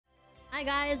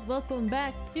Hi guys, welcome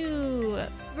back to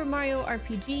Super Mario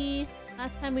RPG.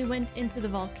 Last time we went into the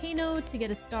volcano to get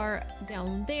a star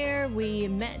down there. We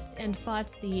met and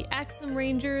fought the Axum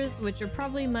Rangers, which are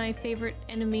probably my favorite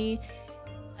enemy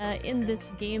in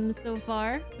this game so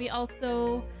far. We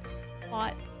also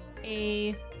fought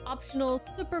a optional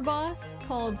super boss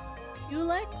called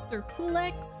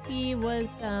Kulex. He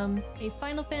was a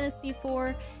Final Fantasy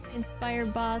IV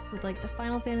inspired boss with like the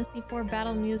Final Fantasy IV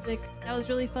battle music. That was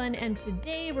really fun, and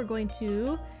today we're going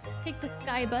to take the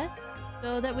sky bus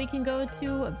so that we can go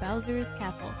to Bowser's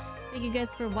castle. Thank you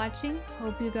guys for watching.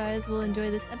 Hope you guys will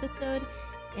enjoy this episode,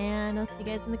 and I'll see you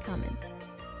guys in the comments.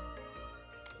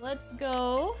 Let's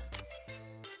go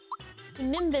to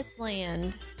Nimbus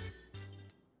Land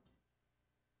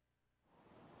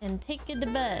and take the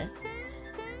bus.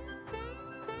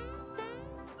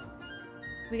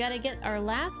 We gotta get our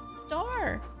last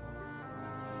star.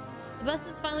 The bus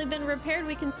has finally been repaired.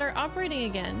 We can start operating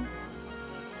again.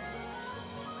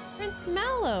 Prince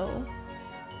Mallow,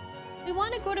 we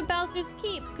want to go to Bowser's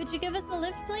Keep. Could you give us a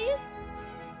lift, please?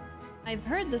 I've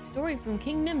heard the story from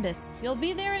King Nimbus. You'll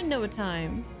be there in no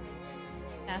time.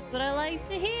 That's what I like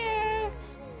to hear.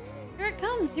 Here it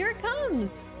comes. Here it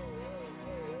comes.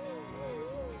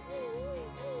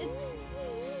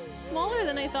 It's smaller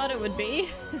than I thought it would be.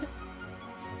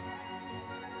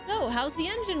 So, how's the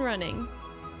engine running?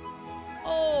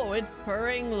 Oh, it's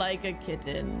purring like a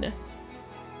kitten.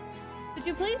 Could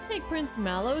you please take Prince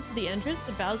Mallow to the entrance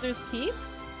of Bowser's Keep?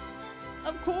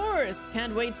 Of course!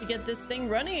 Can't wait to get this thing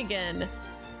running again.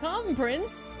 Come,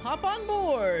 Prince, hop on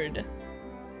board.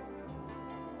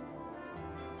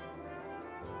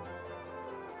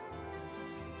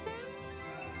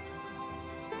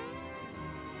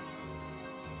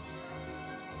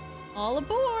 All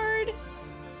aboard!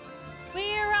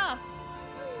 We're off!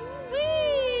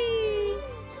 Whee!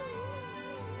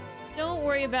 Don't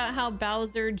worry about how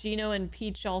Bowser, Geno, and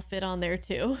Peach all fit on there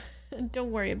too.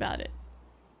 Don't worry about it.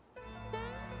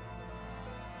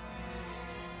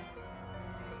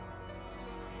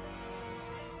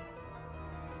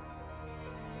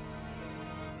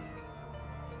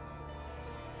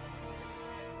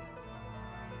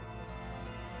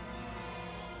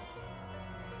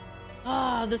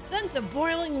 Ah, the scent of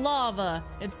boiling lava.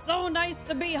 It's so nice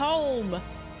to be home.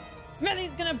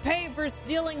 Smithy's gonna pay for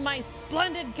stealing my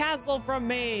splendid castle from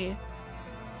me.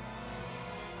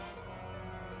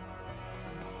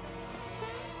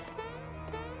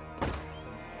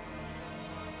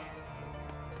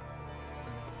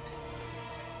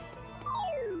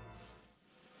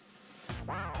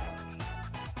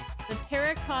 The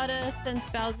terracotta sense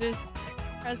Bowser's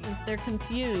presence. They're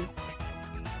confused.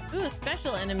 Ooh, a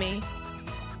special enemy.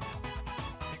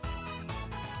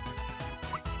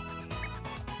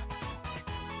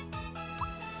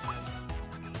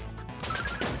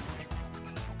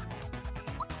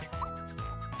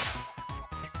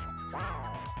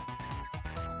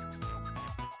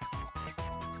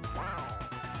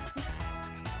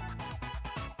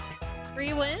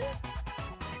 Free win?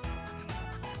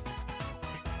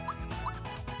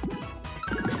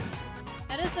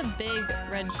 That is a big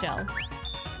red shell.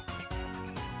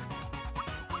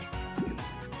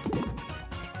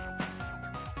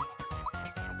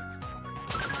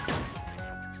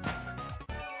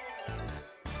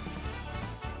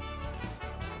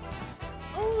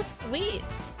 Oh, sweet.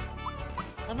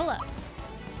 Level up.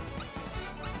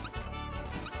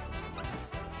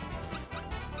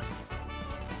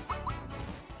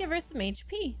 Let's give her some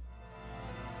HP.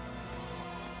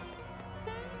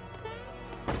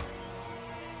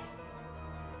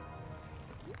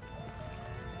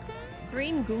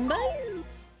 Green Goombas?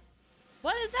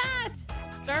 What is that?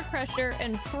 Star Crusher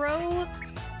and Pro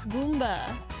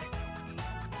Goomba.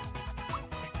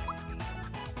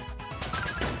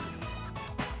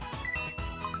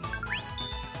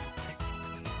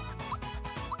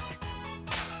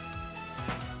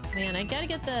 Man, I gotta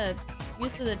get the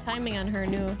use of the timing on her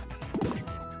new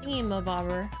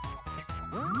thingy-mabobber.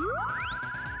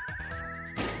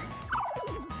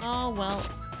 Oh, well.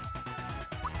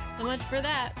 So much for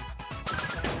that.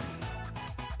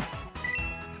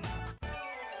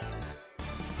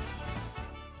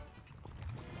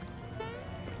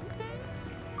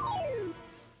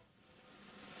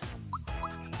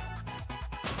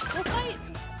 We'll fight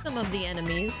some of the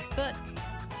enemies, but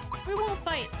we won't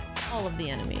fight all of the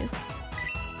enemies.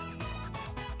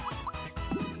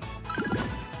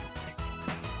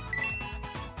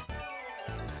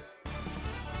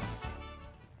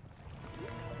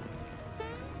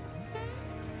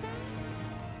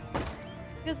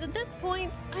 Because at this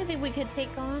point, I think we could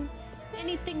take on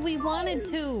anything we wanted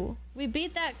to. We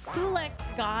beat that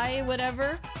Kulex guy,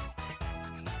 whatever.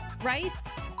 Right?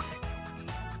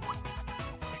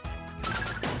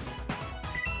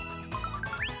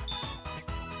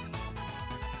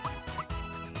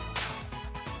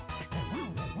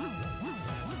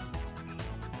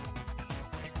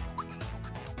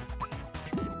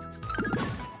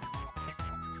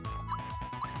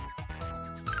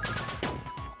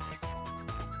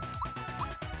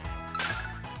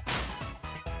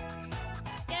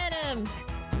 Get him!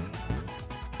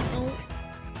 Oh.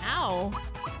 Ow.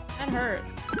 That hurt.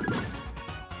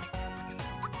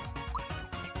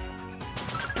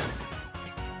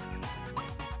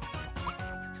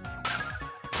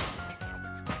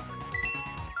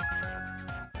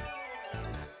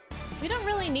 We don't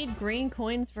really need green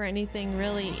coins for anything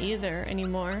really either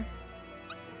anymore.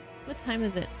 What time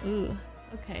is it? Ooh.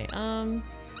 Okay,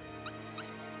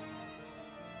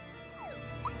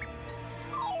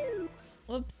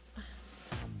 whoops.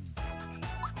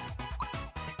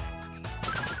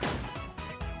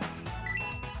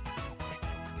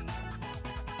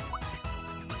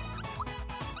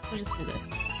 We'll just do this.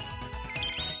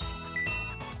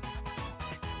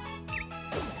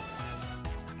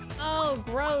 Oh,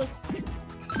 gross.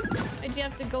 Why'd you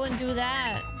have to go and do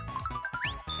that?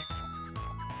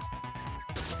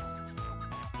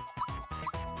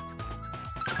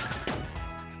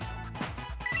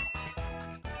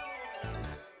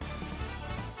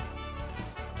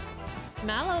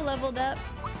 Mallow leveled up.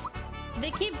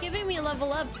 They keep giving me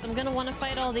level ups. I'm gonna want to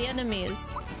fight all the enemies.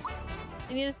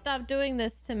 You need to stop doing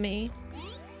this to me.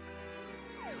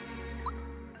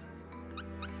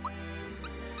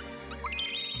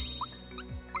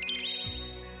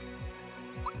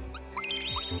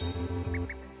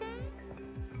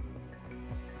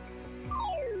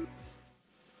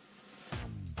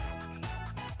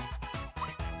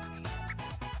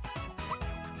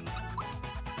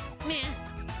 Meh.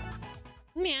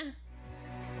 Meh.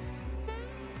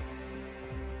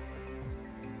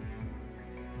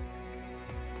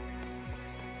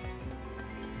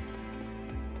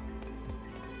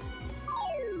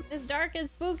 It's dark and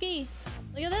spooky.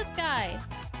 Look at this guy.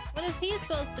 What is he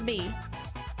supposed to be?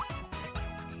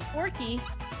 Porky.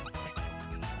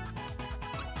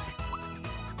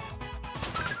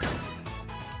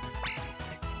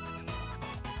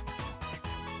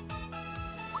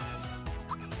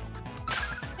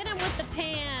 Hit him with the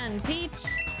pan, Peach.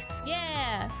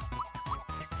 Yeah.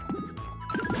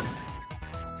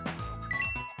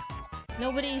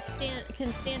 Nobody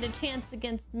can stand a chance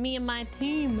against me and my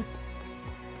team.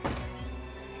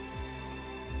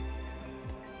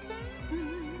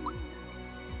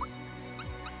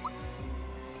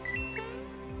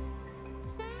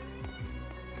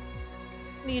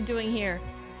 What are you doing here?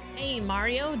 Hey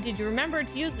Mario, did you remember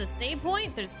to use the save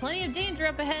point? There's plenty of danger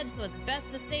up ahead, so it's best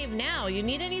to save now. You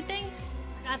need anything?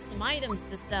 I've got some items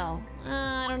to sell.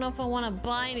 I don't know if I want to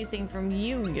buy anything from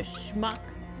you, you schmuck.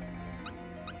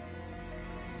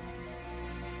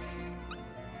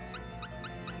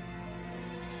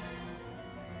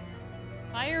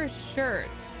 Fire shirt.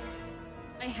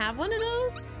 I have one of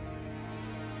those?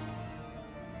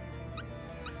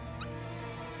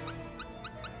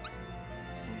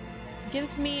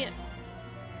 Gives me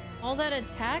all that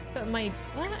attack, but my...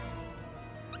 What?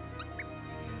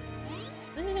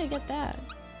 When did I get that?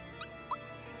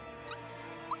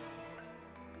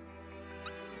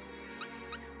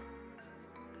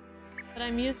 But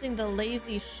I'm using the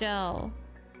lazy shell.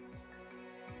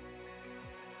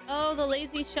 Oh, the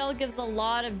lazy shell gives a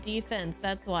lot of defense.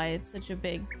 That's why it's such a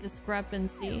big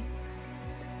discrepancy.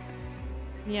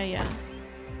 Yeah.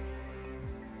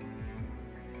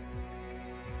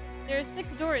 There are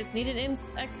 6 doors. Need an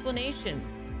explanation.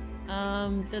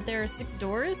 That there are 6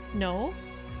 doors? No.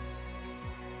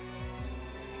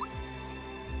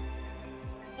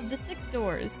 Of the 6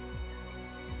 doors.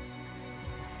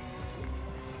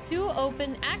 2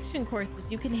 open action courses.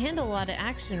 You can handle a lot of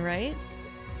action, right?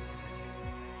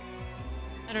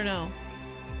 I don't know.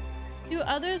 2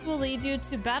 others will lead you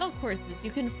to battle courses.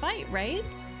 You can fight,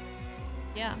 right?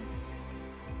 Yeah.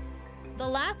 The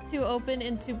last 2 open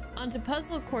onto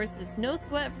puzzle courses. No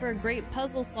sweat for a great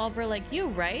puzzle solver like you,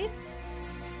 right?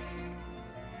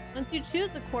 Once you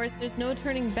choose a course, there's no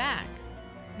turning back.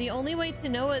 The only way to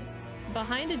know it's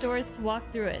behind a door is to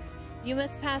walk through it. You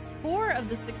must pass 4 of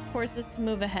the 6 courses to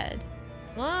move ahead.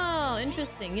 Oh,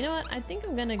 interesting. You know what? I think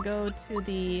I'm gonna go to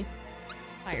the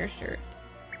fire shirt.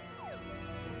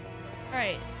 All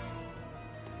right.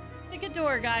 Pick a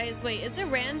door, guys. Wait, is it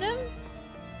random?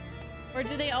 Or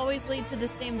do they always lead to the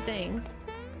same thing?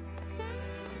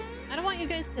 I don't want you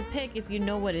guys to pick if you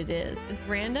know what it is. It's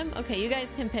random? Okay, you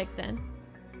guys can pick then.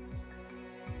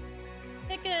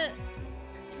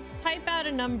 just type out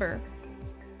a number.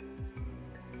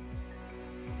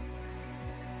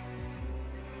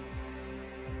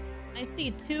 I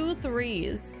see 2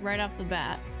 3s right off the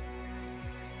bat.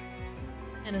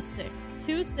 And a 6.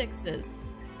 2 6s.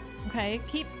 Okay,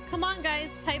 come on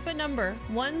guys, type a number.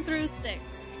 1 through 6.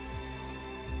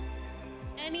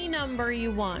 Any number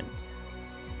you want.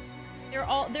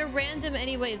 They're random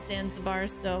anyways, Zanzibar,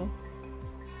 so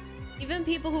even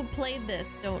people who played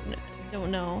this don't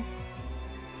know.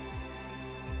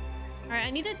 All right,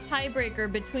 I need a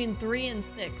tiebreaker between 3 and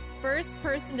 6. First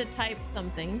person to type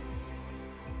something.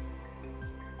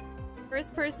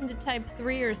 First person to type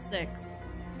 3 or 6.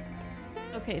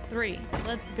 Okay, 3.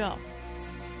 Let's go.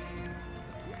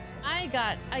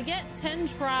 I get 10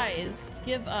 tries.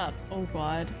 Give up. Oh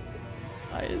god.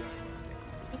 Guys.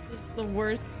 This is the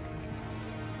worst.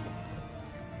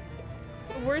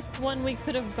 The worst one we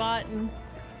could have gotten.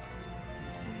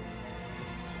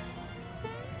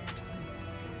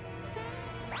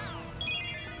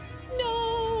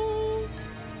 No.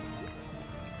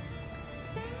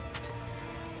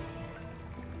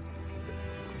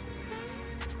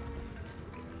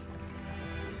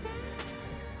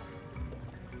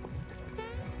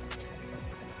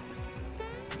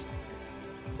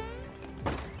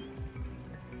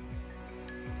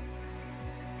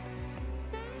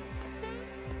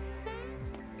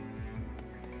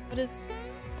 What is...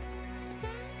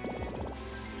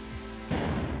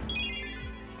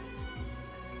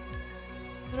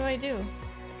 What do I do?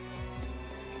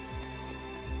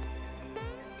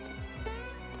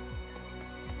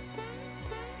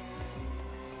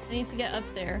 I need to get up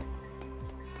there.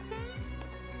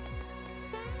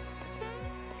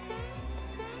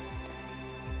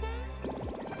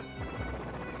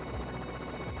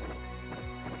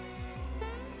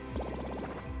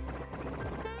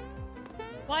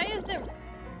 Why is it...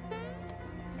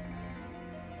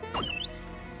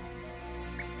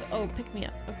 Oh, pick me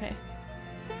up. Okay.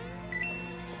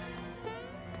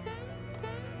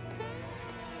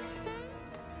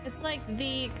 It's like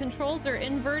the controls are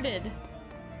inverted.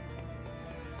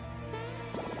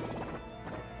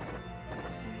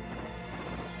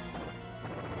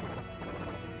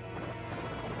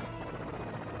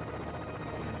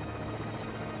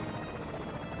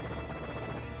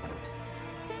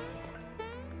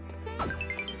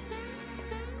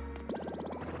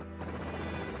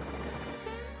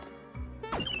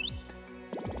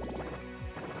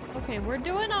 Okay, we're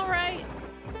doing all right.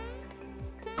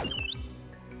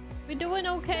 We doing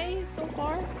okay so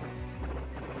far?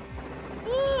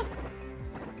 Ooh.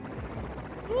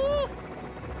 Ooh.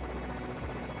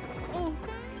 Oh.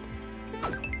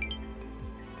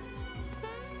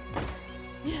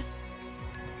 Yes.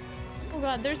 Oh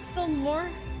god, there's still more.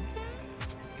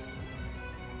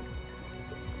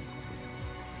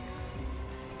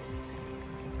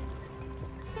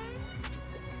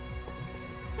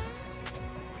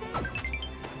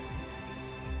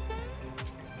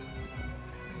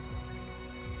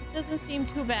 Doesn't seem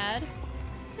too bad.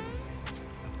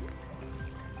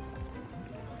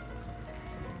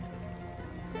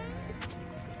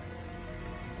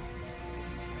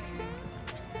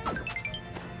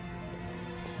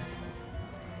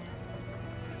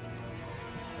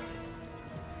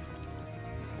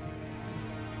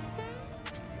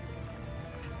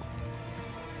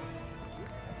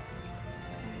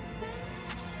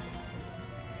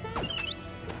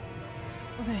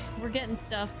 Okay, we're getting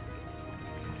stuff.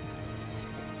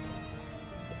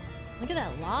 Look at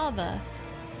that lava.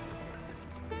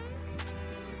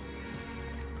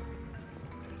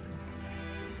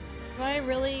 Do I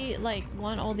really, like,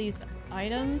 want all these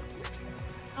items?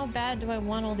 How bad do I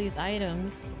want all these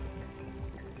items?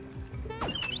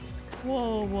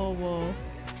 Whoa, whoa, whoa.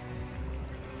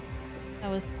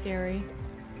 That was scary.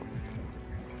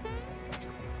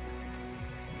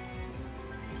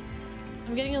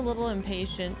 I'm getting a little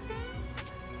impatient.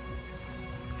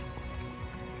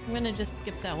 I'm gonna just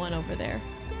skip that one over there.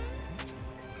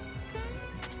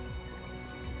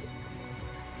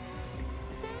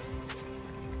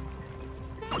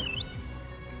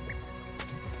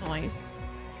 Nice.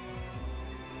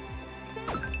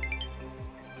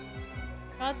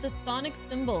 Got the sonic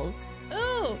symbols.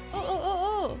 Oh! Oh, oh,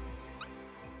 oh,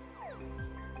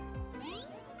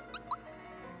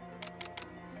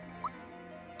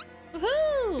 oh!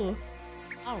 Woohoo!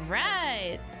 All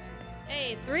right.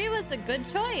 Hey, 3 was a good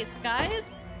choice,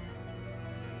 guys.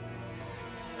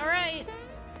 All right.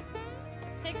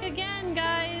 Pick again,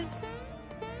 guys.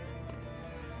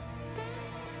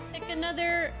 Pick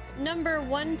another number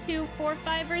 1, 2, 4,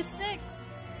 5, or 6.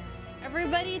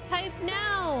 Everybody type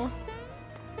now.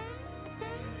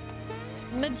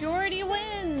 Majority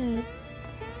wins.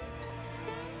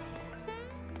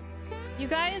 You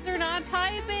guys are not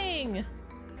typing.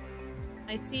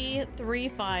 I see 3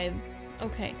 5s.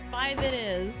 Okay, 5 it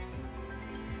is.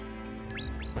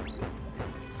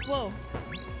 Whoa.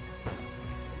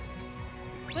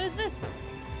 What is this?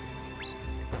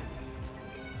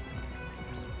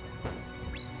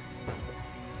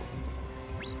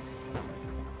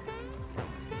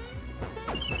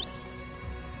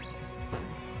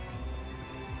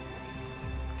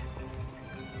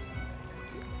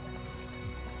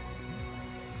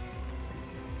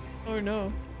 Oh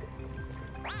no.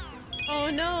 Oh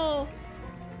no.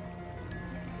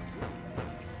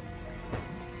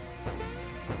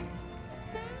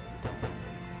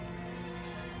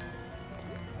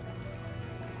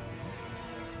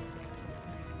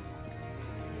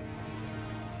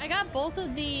 I got both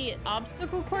of the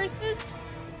obstacle courses.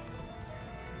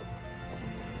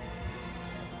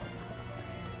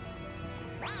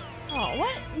 Oh,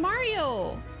 what?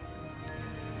 Mario!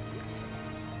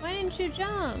 Why didn't you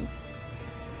jump?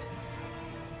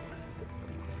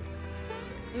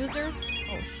 Loser?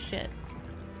 Oh, shit.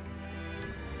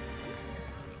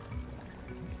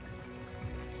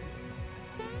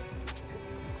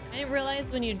 I didn't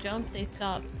realize when you jump, they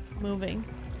stop moving.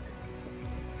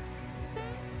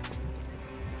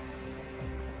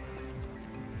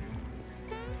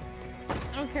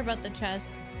 I don't care about the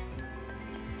chests.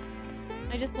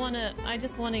 I just wanna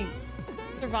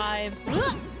survive.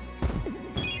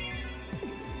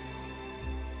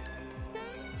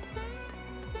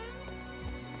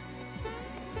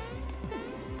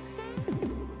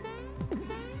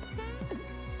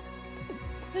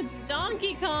 It's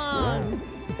Donkey Kong!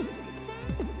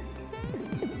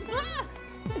 Ah!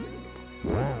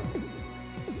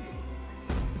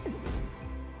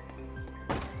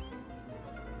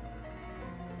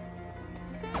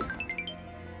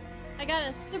 I got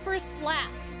a super slap.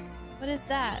 What is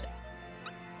that?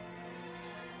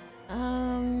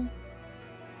 I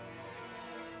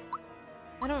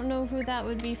don't know who that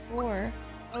would be for.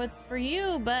 Oh, it's for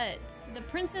you, but the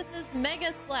princess's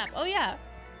mega slap. Oh yeah.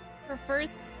 Her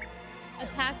first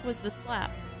attack was the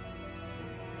slap.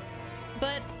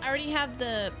 But I already have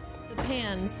the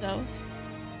pan, so.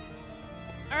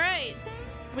 Alright.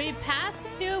 We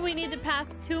passed 2. We need to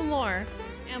pass 2 more.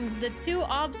 And the 2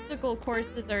 obstacle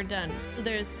courses are done. So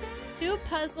there's 2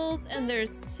 puzzles and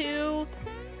there's 2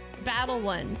 battle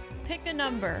ones. Pick a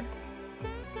number.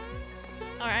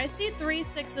 Alright, I see 3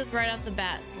 6s right off the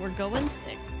bat. So we're going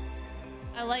 6.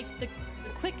 I like the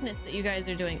quickness that you guys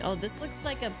are doing. Oh, this looks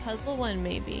like a puzzle one,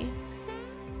 maybe.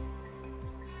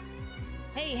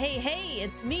 Hey, hey, hey,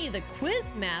 it's me, the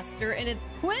quiz master, and it's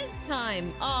quiz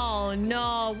time. Oh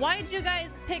no, why'd you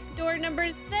guys pick door number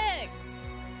 6?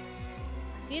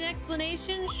 Need an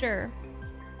explanation? Sure.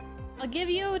 I'll give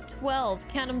you 12.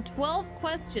 Count them 12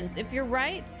 questions. If you're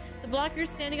right, the block you're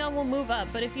standing on will move up,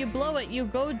 but if you blow it, you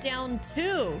go down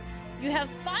 2. You have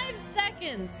 5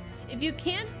 seconds. If you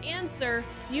can't answer,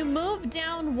 you move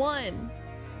down 1.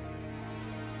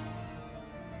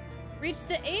 Reach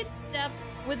the 8th step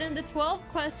within the 12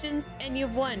 questions and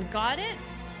you've won. Got it?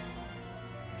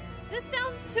 This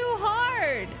sounds too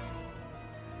hard.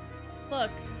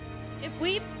 Look, if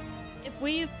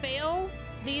we fail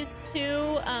these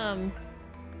 2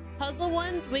 puzzle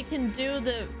ones, we can do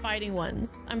the fighting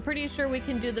ones. I'm pretty sure we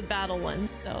can do the battle ones,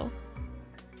 so.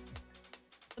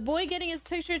 The boy getting his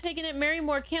picture taken at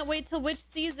Marymore can't wait till which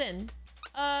season?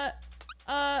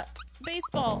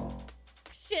 Baseball.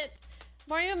 Shit.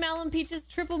 Mario Malum Peach's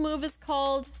triple move is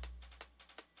called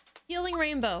Healing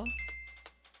Rainbow.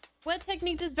 What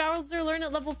technique does Bowser learn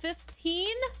at level 15?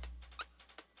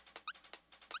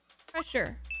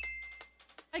 Pressure.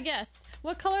 I guessed.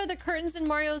 What color are the curtains in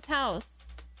Mario's house?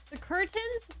 The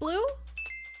curtains? Blue?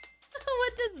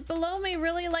 What does Belome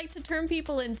really like to turn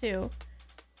people into?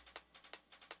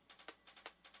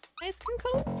 Ice cream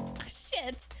cones?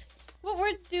 Shit. What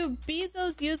words do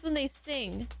Bezos use when they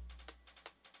sing?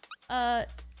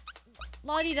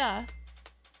 La-di-da.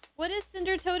 What is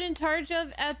Cindertoad in charge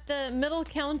of at the middle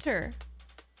counter?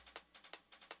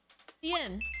 The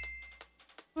inn.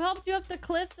 Who helped you up the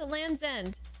cliffs at Land's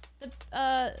End?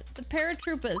 The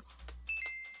paratroopers.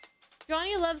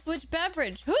 Johnny loves which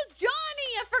beverage? Who's Johnny?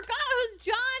 I forgot who's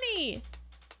Johnny!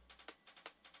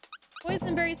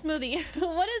 Boysenberry smoothie.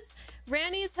 What is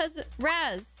Randy's husband?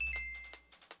 Raz.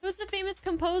 Who's the famous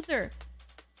composer?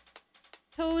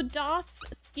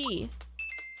 Todofsky.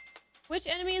 Which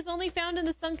enemy is only found in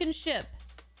the sunken ship?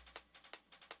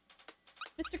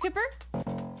 Mr. Kipper?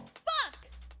 Fuck!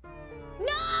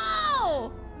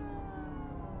 No!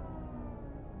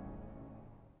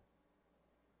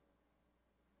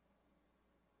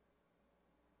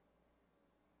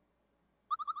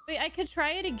 Wait, I could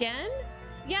try it again?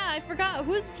 Yeah, I forgot.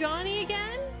 Who's Johnny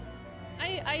again?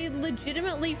 I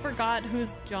legitimately forgot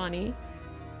who's Johnny.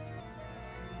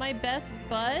 My best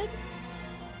bud?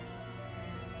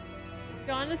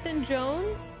 Jonathan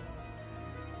Jones?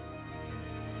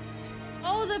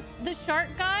 Oh, the shark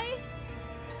guy?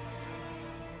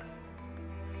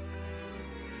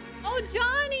 Oh,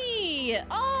 Johnny!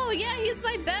 Oh, yeah, he's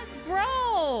my best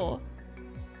bro!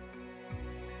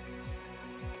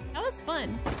 That was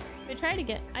fun. We tried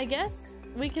again. I guess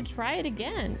we could try it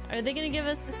again. Are they gonna give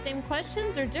us the same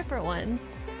questions or different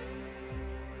ones?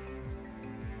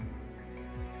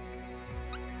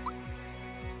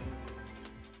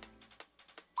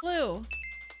 Blue.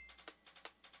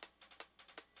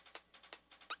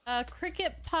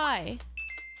 Cricket pie.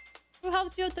 Who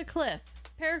helped you at the cliff?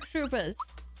 Paratroopers.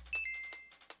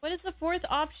 What is the fourth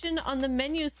option on the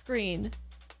menu screen?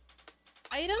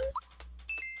 Items?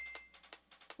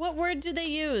 What word do they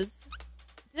use?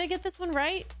 Did I get this one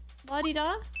right?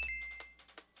 La-di-da?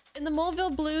 In the Moleville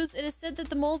Blues, it is said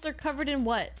that the moles are covered in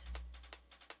what?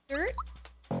 Dirt?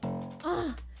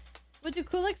 Ugh. What do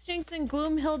Kulix, Jinx, and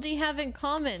Gloomhildy have in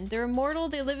common? They're immortal,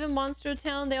 they live in Monstro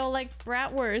Town, they all like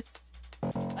bratwurst.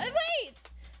 Wait!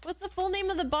 What's the full name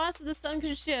of the boss of the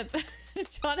sunken ship?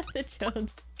 Jonathan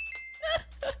Jones.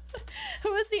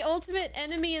 Who is the ultimate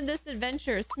enemy in this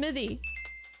adventure? Smithy.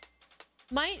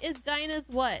 Might is Dinah's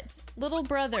what? Little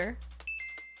brother.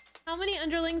 How many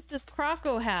underlings does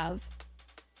Croco have?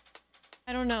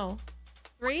 I don't know.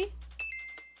 3?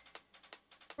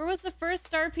 Where was the first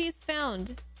star piece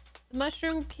found? The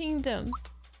Mushroom Kingdom.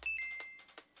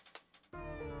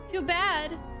 Too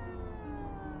bad.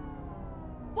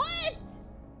 What?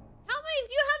 How many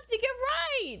do you have to get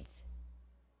right?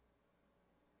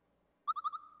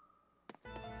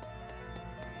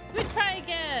 We try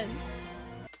again.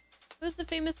 Who's the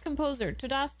famous composer?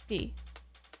 Tudovsky.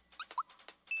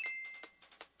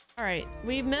 All right,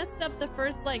 we messed up the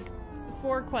first like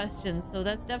 4 questions, so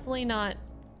that's definitely not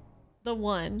the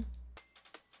one.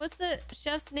 What's the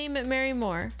chef's name at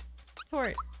Marymore?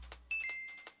 Tort.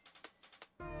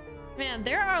 Man,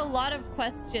 there are a lot of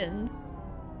questions.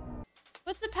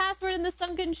 What's the password in the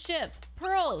sunken ship?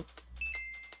 Pearls.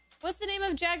 What's the name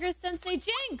of Jagger's sensei?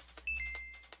 Jinx.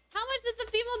 How much does a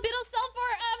female beetle sell for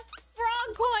a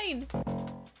frog coin?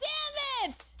 Damn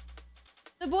it!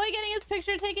 The boy getting his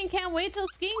picture taken can't wait till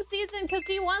skiing season because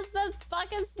he wants the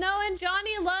fucking snow, and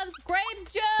Johnny loves grape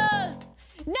juice.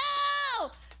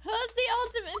 No! Who's the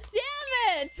ultimate?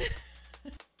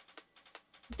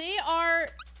 Damn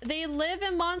it! They live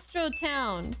in Monstro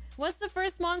Town. What's the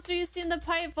first monster you see in the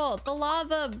pipe vault? The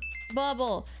lava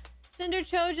bubble. Cinder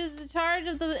Choj is in charge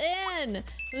of the inn.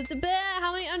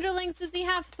 How many underlings does he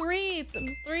have? 3.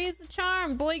 3 is a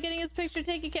charm. Boy getting his picture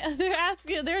taken. They're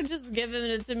asking. They're just giving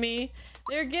it to me.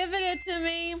 They're giving it to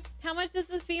me. How much does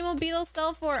the female beetle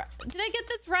sell for? Did I get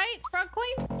this right? Frog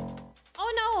coin?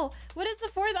 Oh no. What is the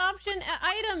 4th option?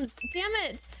 Items. Damn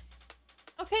it.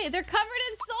 Okay, they're covered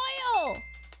in soil.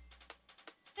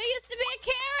 There used to be a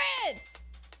carrot.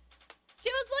 She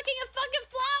was looking at fucking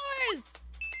flowers.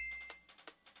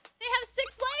 They have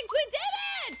 6 legs. We did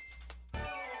it!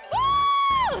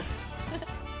 Woo!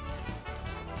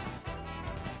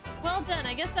 Well done.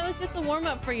 I guess that was just a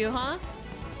warm-up for you, huh?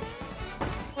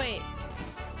 Wait.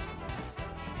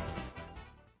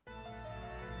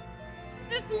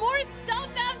 There's more stuff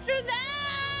after that!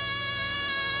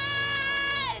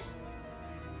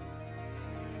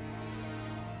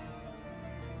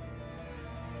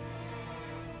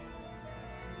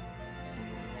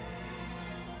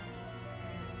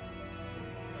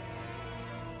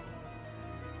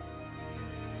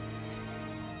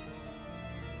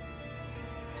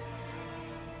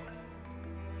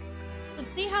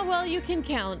 Let's see how well you can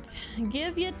count.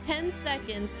 Give you 10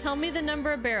 seconds. Tell me the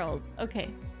number of barrels.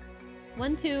 Okay.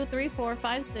 1, 2, 3, 4,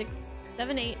 5, 6,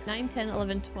 7, 8, 9, 10,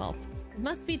 11, 12. It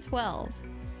must be 12.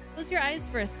 Close your eyes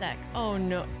for a sec. Oh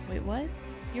no. Wait, what?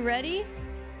 You ready?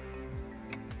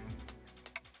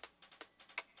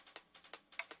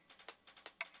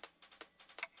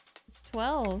 It's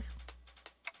 12.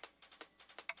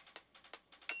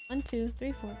 1, 2,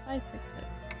 3, 4, 5, 6, 7.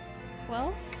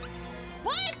 12?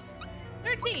 What?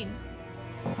 13.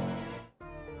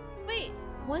 Wait.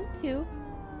 1, 2,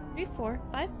 3, 4,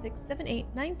 5, 6, 7, 8,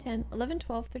 9, 10, 11,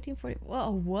 12, 13, 14. Whoa,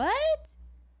 what?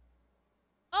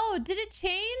 Oh, did it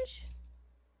change?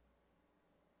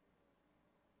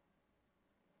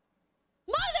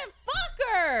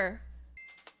 Motherfucker!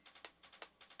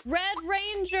 Red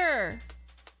Ranger.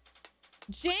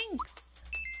 Jinx.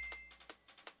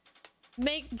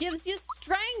 Gives you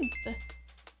strength.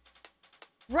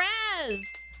 Raz.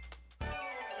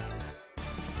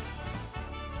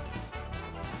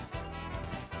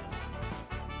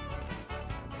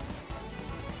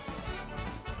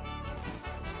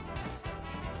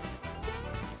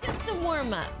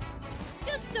 warm-up.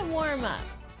 Just a warm-up.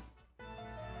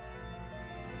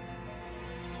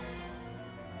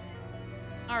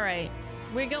 All right,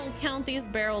 we're gonna count these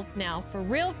barrels now. For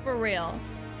real, for real.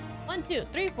 1, 2,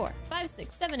 3, 4, 5,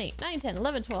 6, 7, 8, 9, 10,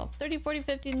 11, 12, 13, 14,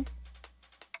 15.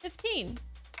 15.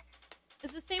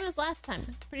 It's the same as last time.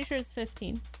 Pretty sure it's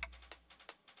 15.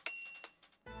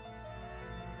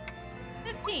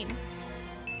 15.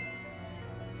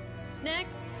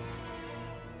 Next.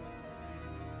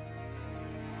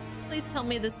 Please tell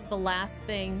me this is the last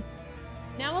thing.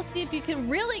 Now we'll see if you can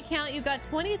really count. You got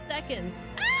 20 seconds.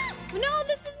 Ah! No,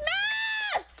 this is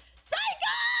math!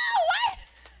 Psycho!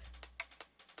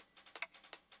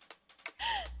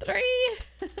 What? 3.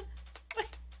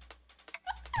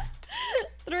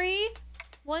 3.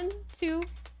 1, 2,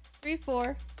 3,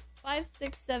 4, 5,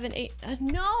 6, 7, 8.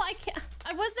 No, I can't.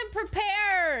 I wasn't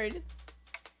prepared.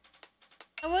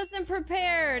 I wasn't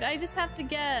prepared. I just have to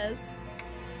guess.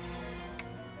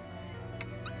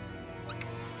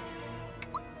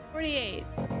 48.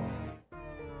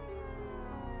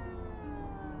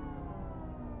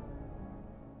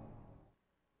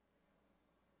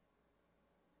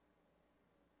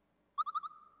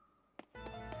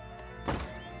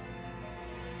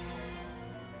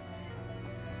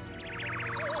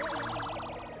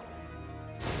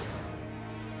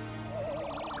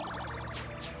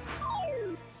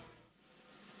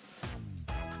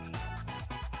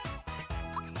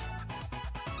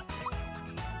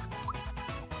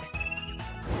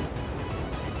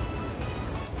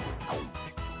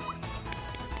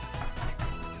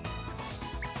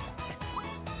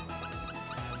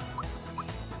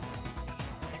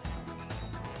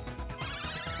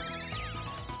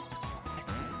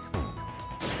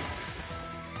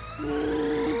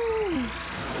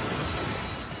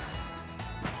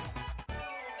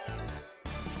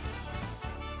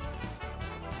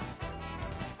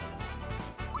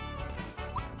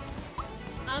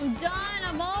 I'm done.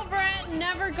 I'm over it.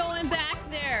 Never going back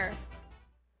there.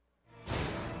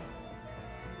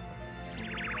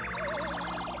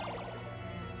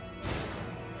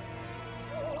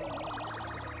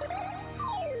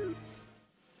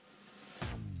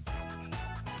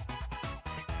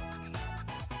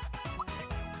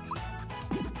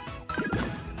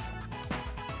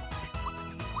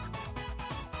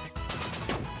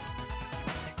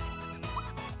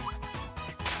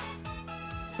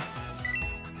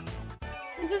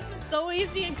 This is so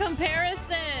easy in comparison.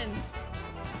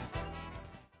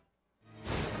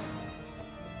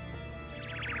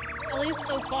 At least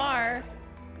so far.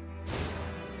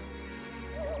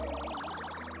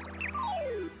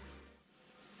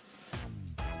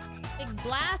 Big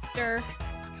blaster.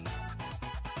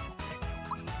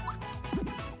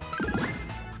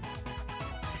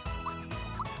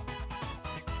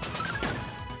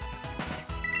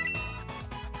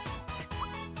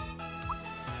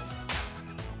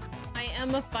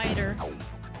 I'm a fighter.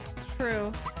 It's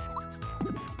true.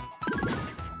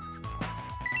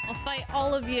 I'll fight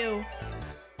all of you.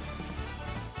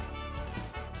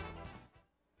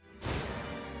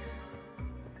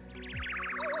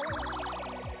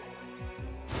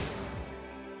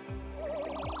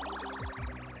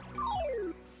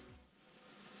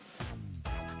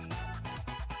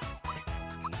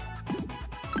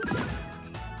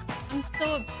 I'm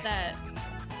so upset.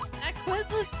 That quiz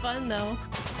was fun though.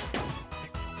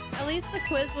 At least the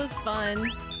quiz was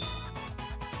fun.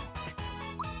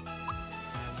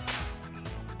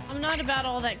 I'm not about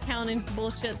all that counting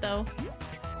bullshit though.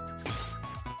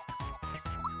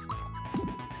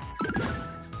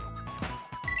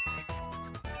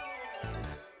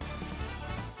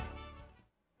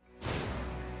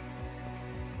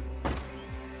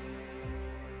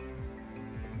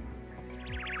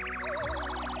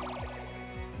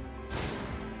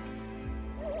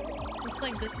 Looks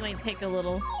like this might take a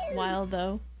little while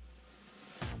though.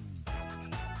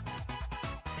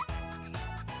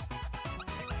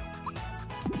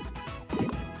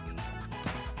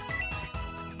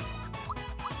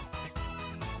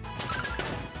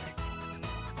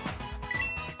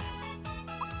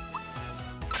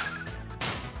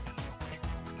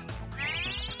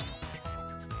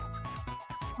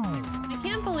 I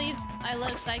can't believe I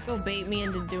let Psycho bait me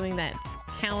into doing that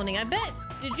counting. I bet.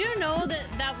 Did you know that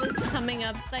that was coming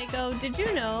up, Psycho? Did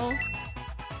you know?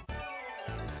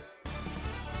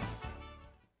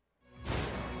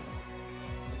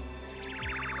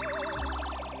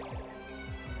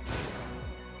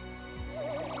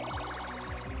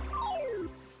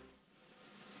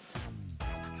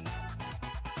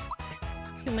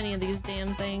 There's too many of these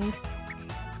damn things.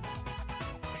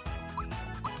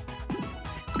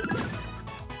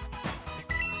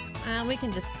 Nah, we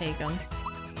can just take them.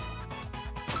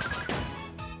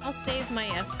 I'll save my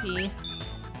FP.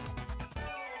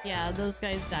 Yeah, those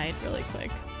guys died really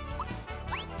quick.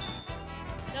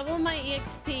 Double my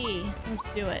EXP.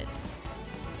 Let's do it.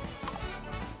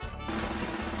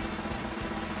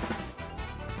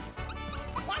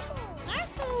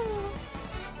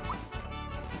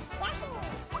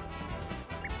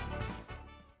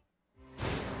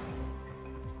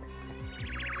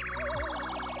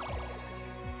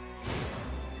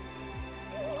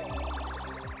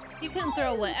 You can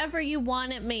throw whatever you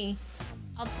want at me.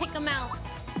 I'll take them out.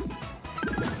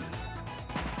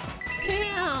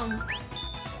 Damn!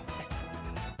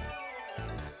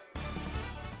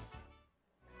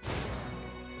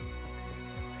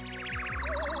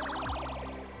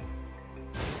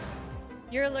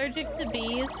 You're allergic to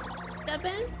bees,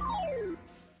 Steppen?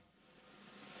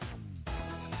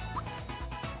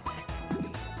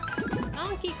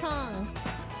 Donkey Kong!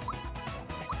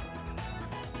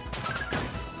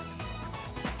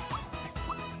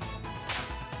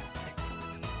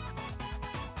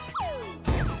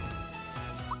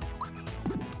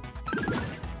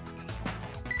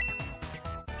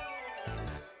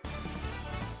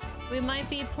 We might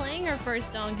be playing our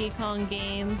first Donkey Kong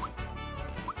game.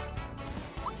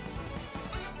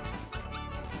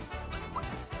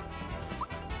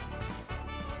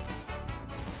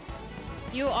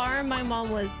 You are? My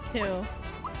mom was too.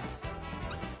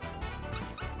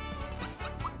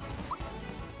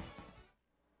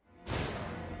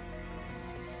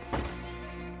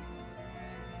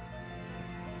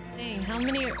 Dang, how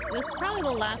many? This is probably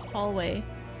the last hallway.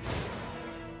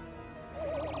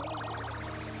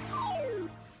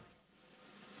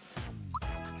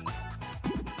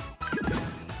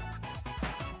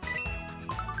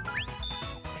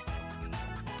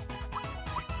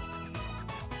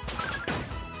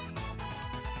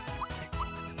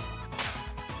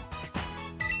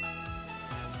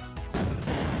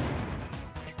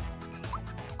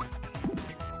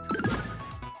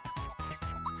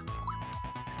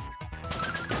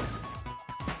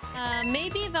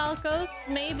 Maybe Valkos,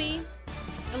 maybe.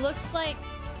 It looks like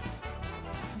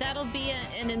that'll be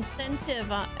an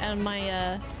incentive on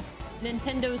my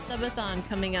Nintendo Subathon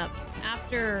coming up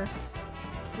after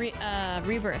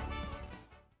Rebirth.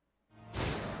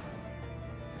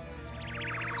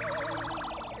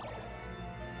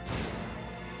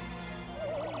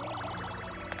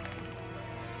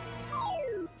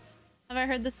 Have I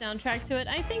heard the soundtrack to it?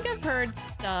 I think I've heard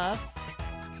stuff.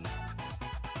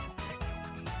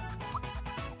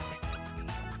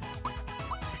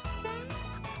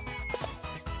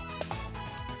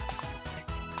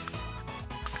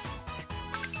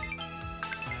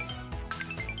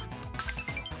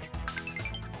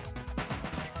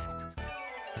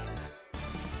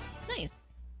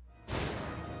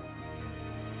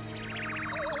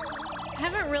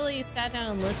 Sat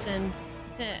down and listened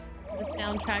to the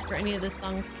soundtrack or any of the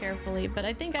songs carefully, but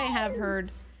I think I have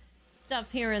heard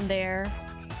stuff here and there.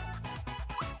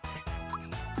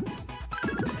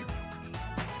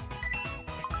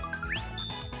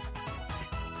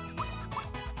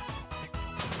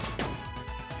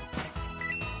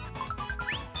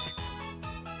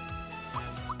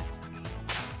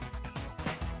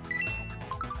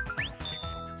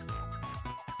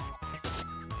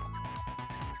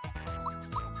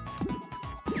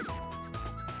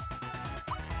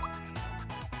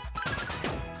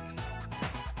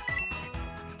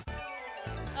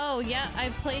 Oh yeah, I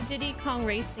played Diddy Kong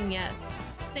Racing, yes.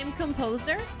 Same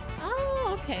composer?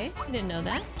 Oh, okay. I didn't know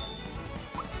that.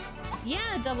 Yeah,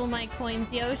 double my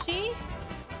coins, Yoshi.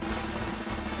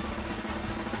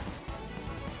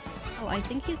 Oh, I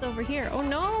think he's over here. Oh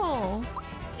no!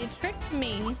 They tricked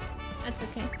me. That's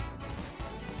okay.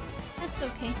 That's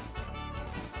okay.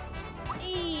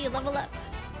 Hey, level up.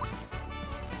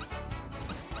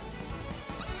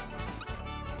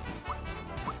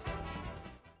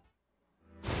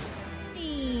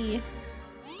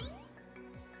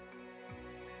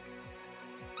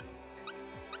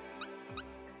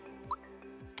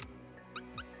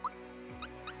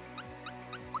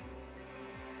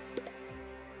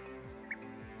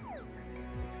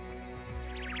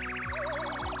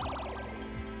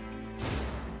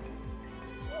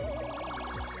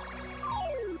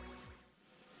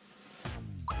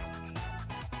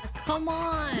 Come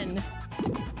on!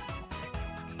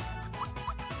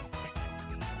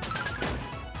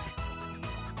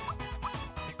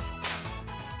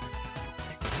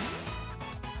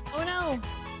 Oh no!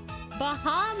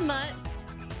 Bahamut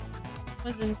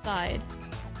was inside.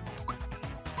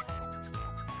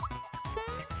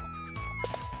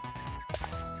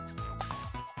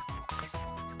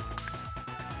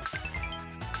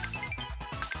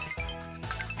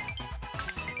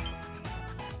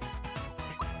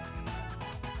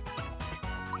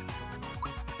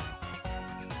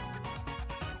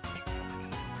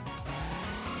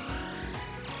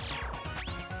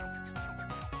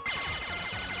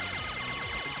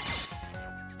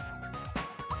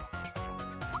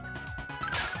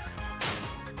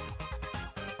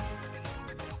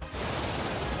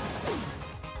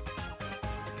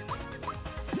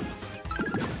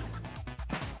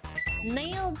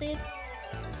 Nailed it.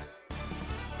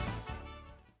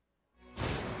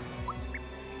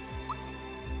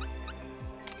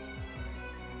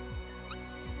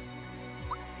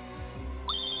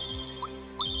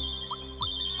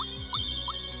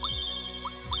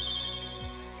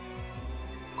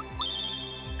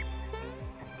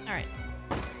 All right.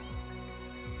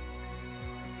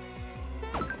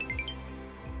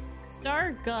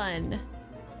 Star gun.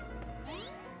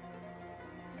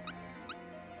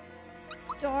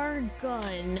 Star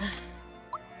gun.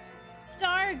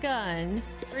 Star gun.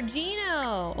 For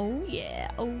Gino. Oh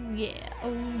yeah. Oh yeah.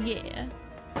 Oh yeah.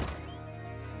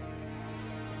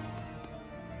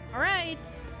 All right.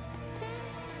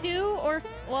 Two or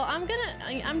well,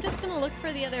 I'm just gonna look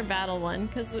for the other battle one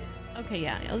because okay,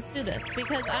 yeah, let's do this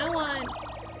because I want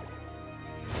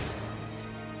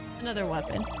another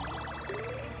weapon.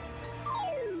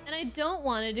 And I don't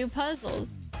want to do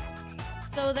puzzles.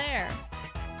 So there.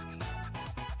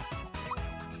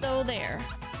 So there.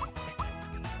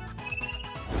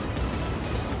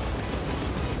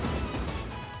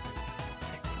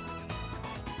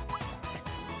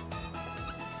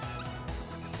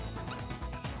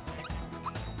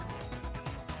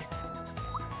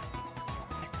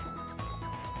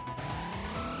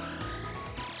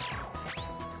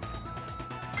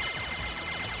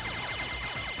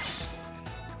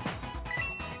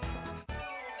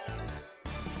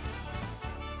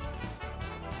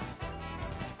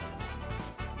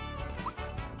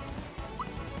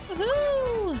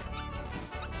 Woohoo!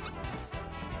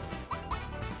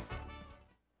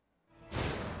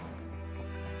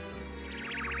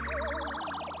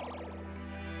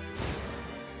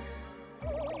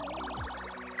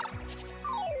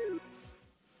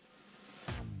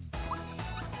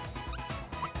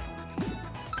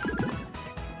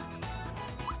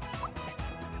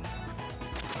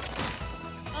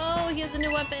 Oh, he has a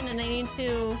new weapon and I need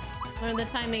to learn the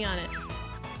timing on it.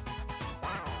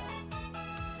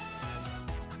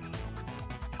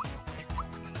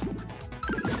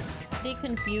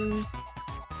 Confused.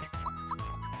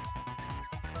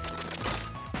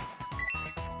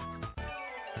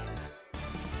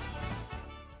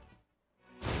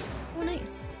 Oh,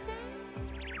 nice.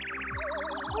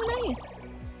 Oh, nice.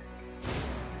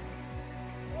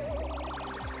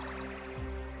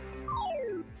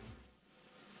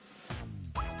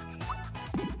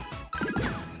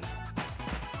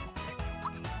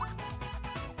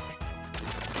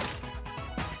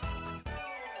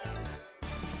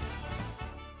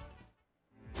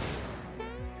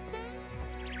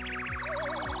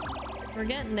 We're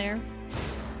getting there.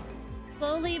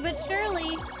 Slowly but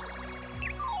surely.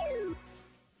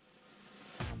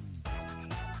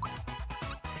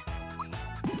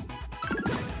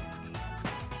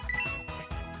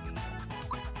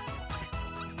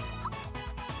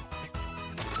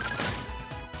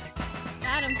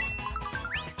 Got him.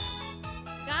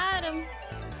 Got him.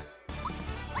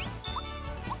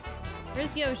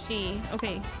 Where's Yoshi?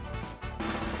 Okay.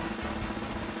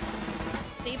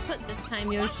 Stay put this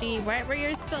time, Yoshi. Right where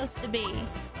you're supposed to be.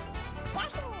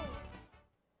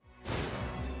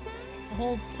 A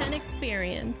whole 10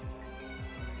 experience.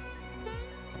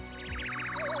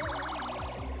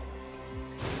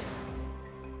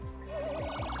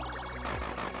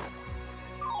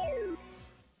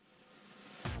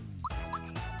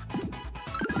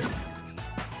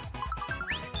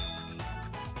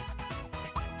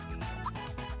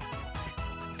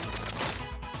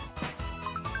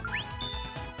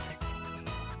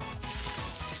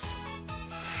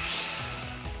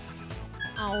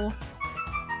 Ow.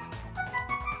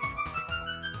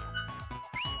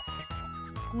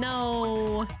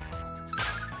 No.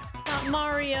 Not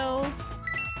Mario.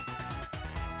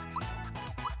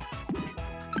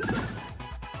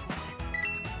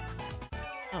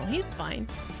 Oh, he's fine.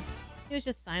 He was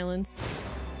just silenced. I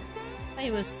thought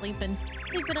he was sleeping.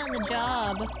 Sleeping on the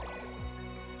job.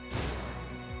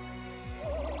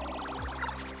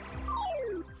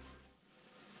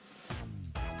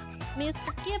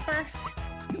 Mr. Kipper.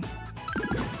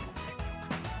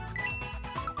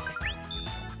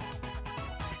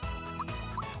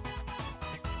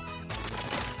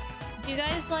 Do you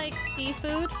guys like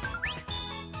seafood?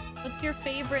 What's your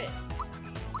favorite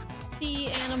sea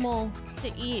animal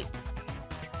to eat?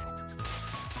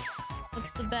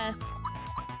 What's the best?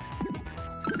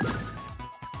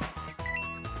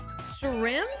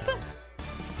 Shrimp?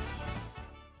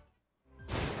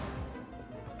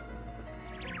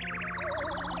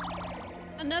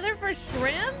 Another for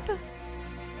shrimp?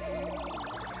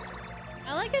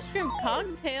 I like a shrimp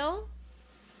cocktail.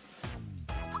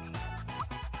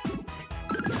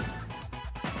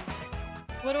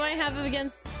 What do I have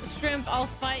against shrimp, I'll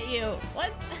fight you.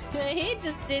 What? I hate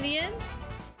Justinian.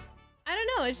 I don't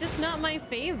know. It's just not my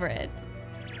favorite.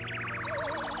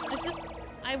 It's just,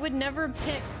 I would never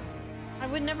pick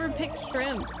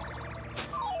shrimp.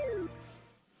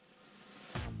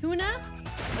 Tuna?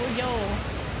 Oh, yo.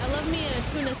 I love me a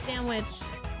tuna sandwich.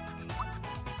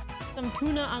 Some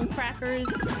tuna on crackers.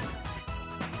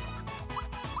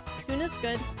 Tuna's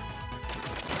good.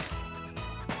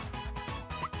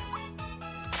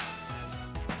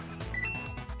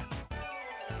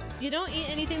 You don't eat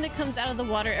anything that comes out of the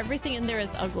water. Everything in there is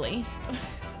ugly.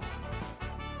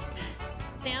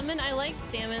 Salmon, I like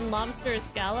salmon. Lobster,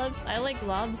 scallops. I like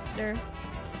lobster.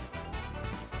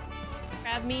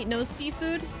 Crab meat, no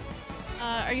seafood.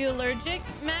 Are you allergic,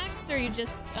 Max, or you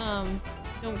just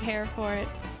don't care for it?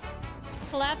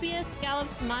 Tilapia,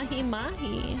 scallops, mahi.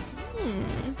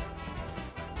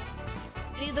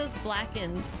 Any of those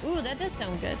blackened. Ooh, that does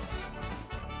sound good.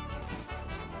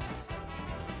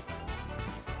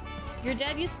 Your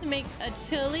dad used to make a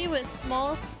chili with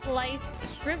small sliced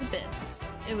shrimp bits.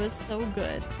 It was so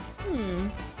good.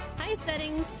 Hi,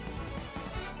 settings.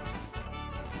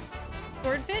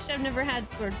 Swordfish? I've never had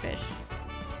swordfish.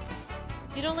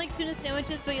 You don't like tuna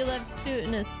sandwiches, but you love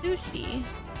tuna sushi.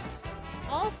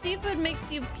 All seafood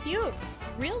makes you puke.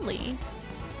 Really?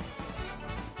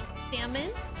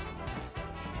 Salmon?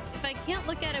 If I can't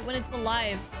look at it when it's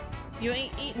alive, you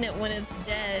ain't eating it when it's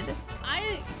dead.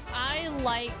 I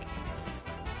like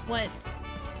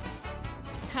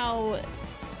how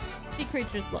sea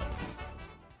creatures look.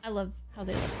 I love how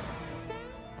they look.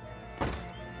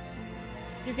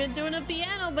 You're good doing a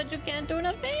piano, but you can't do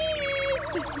a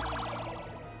fish.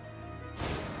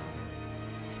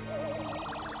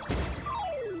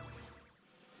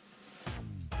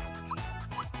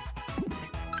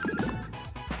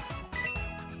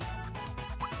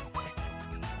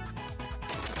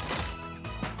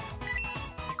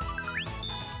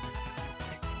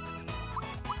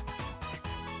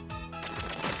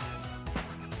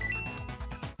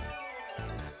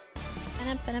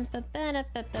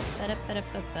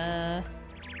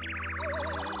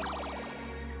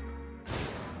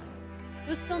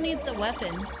 Who still needs a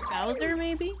weapon? Bowser,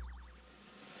 maybe?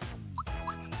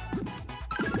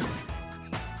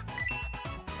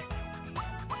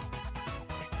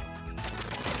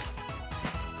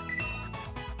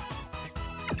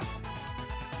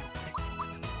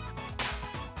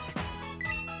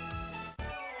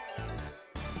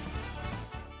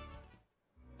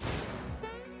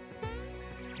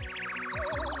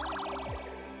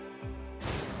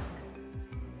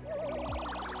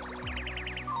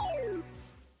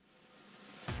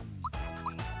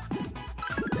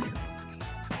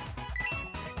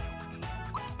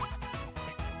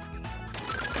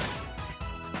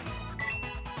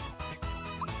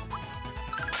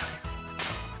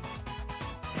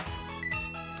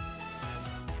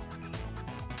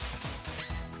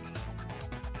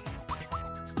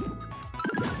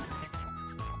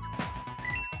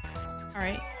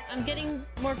 Alright, I'm getting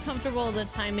more comfortable with the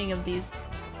timing of these.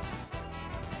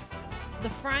 The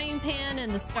frying pan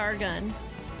and the star gun.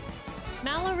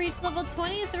 Mallow reached level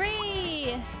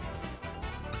 23!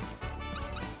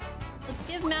 Let's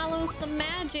give Mallow some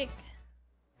magic.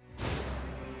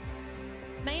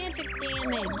 Magic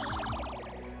damage.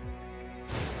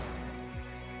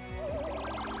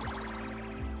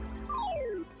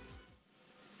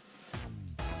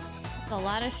 It's a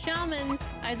lot of shamans.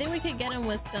 I think we could get him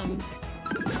with some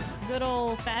good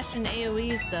old-fashioned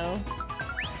AoEs, though.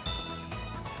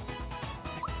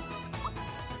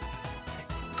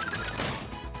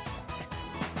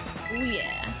 Oh,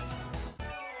 yeah.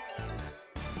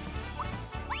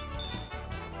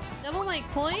 Double my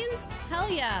coins? Hell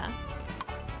yeah.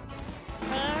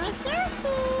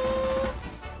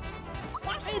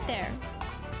 Right there.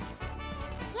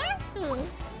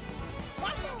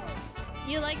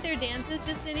 You like their dances,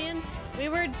 Justinian? We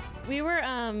were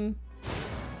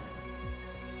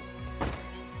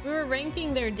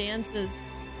ranking their dances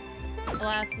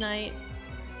last night.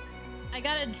 I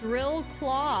got a drill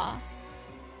claw.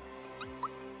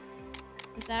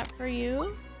 Is that for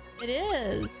you? It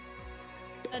is.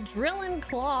 A drillin'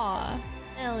 claw.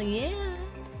 Hell yeah.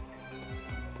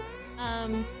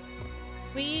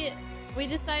 We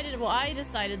decided, well, I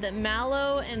decided that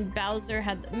Mallow and Bowser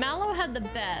had, Mallow had the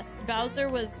best. Bowser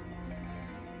was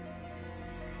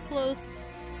close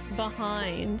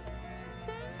behind.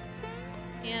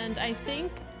 And I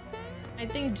think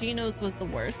Geno's was the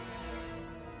worst.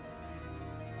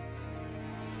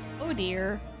 Oh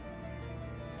dear.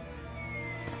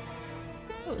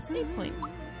 Oh, save point.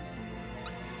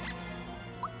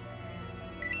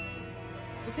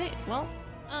 Okay, well,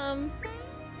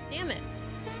 Damn it.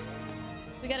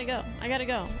 We gotta go. I gotta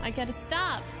go. I gotta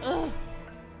stop. Ugh.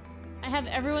 I have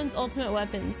everyone's ultimate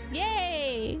weapons.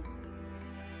 Yay!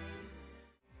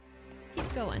 Let's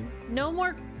keep going. No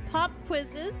more pop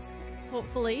quizzes,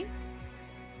 hopefully.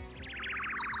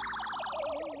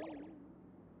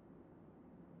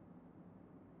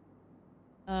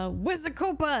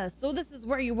 Wizzacopa! So this is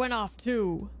where you went off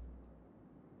to.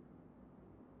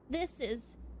 This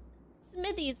is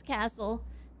Smithy's castle.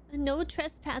 No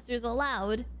trespassers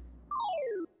allowed.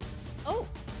 Oh.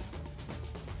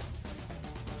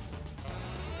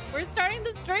 We're starting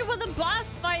the stream with a boss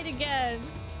fight again.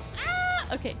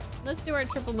 Ah! Okay, let's do our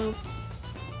triple move.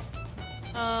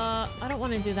 I don't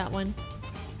want to do that one.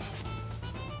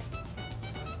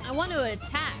 I want to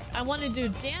attack. I want to do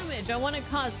damage. I want to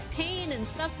cause pain and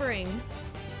suffering.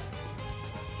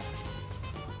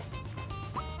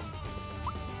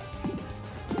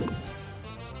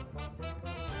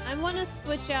 I want to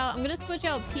switch out. I'm going to switch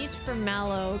out Peach for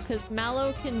Mallow because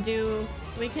Mallow can do...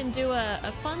 We can do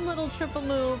a fun little triple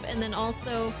move, and then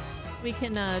also we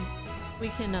can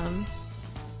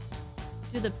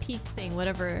do the peak thing,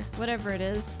 whatever it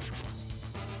is.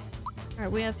 All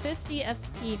right, we have 50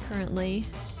 FP currently.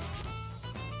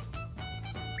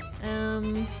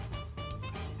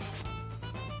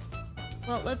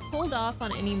 Well, let's hold off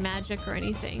on any magic or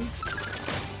anything.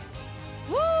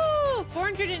 Woo!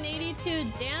 482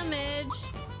 damage.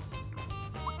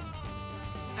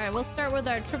 All right, we'll start with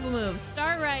our triple move.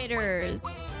 Star Riders.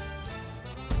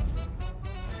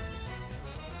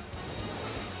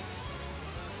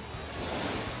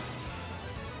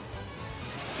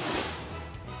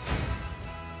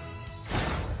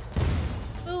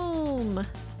 Boom.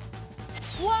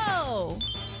 Whoa.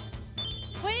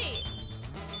 Wait.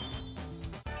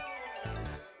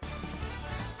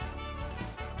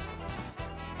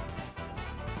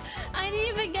 I didn't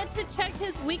even get to check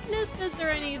his weaknesses or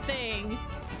anything.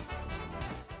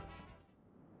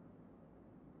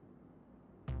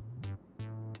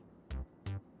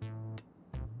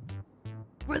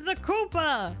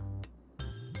 Wizzacopa!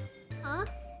 Huh?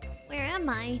 Where am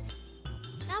I?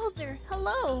 Bowser,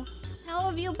 hello! How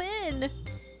have you been?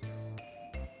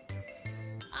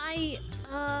 I,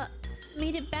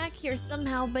 made it back here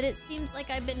somehow, but it seems like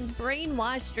I've been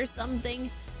brainwashed or something.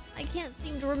 I can't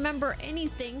seem to remember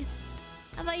anything.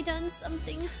 Have I done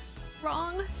something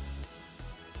wrong?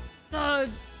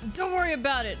 Don't worry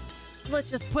about it.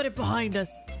 Let's just put it behind us.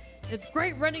 It's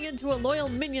great running into a loyal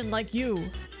minion like you.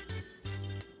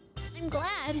 I'm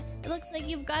glad. It looks like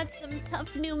you've got some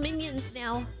tough new minions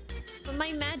now. But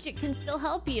my magic can still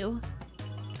help you.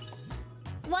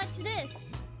 Watch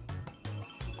this.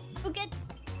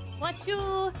 What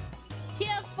you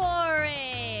here for?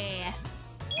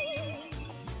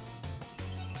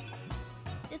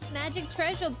 This magic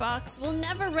treasure box will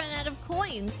never run out of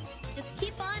coins. Just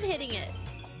keep on hitting it.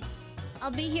 I'll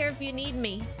be here if you need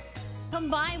me. Come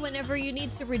by whenever you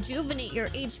need to rejuvenate your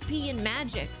HP and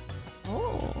magic.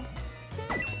 Oh.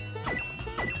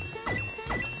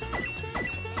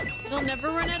 It'll never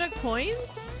run out of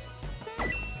coins?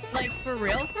 Like, for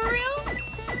real, for real?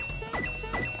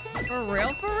 For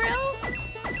real, for real?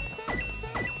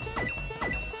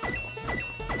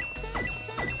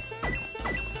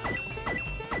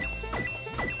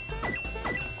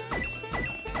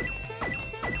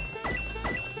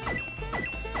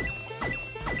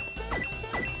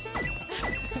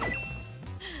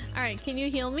 Alright, can you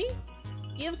heal me?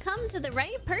 You've come to the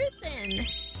right person.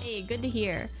 Hey, good to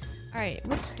hear. Alright,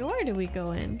 which door do we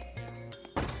go in?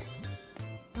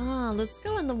 Ah, let's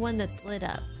go in the one that's lit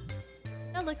up.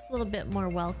 That looks a little bit more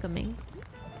welcoming.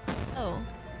 Oh,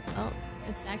 well,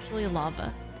 it's actually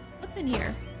lava. What's in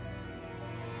here?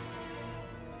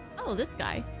 Oh, this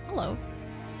guy. Hello.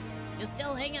 You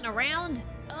still hanging around?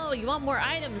 Oh, you want more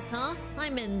items, huh?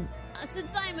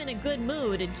 Since I'm in a good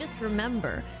mood, and just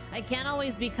remember, I can't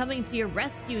always be coming to your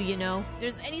rescue, you know. If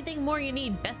there's anything more you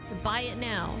need, best to buy it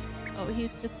now. Oh,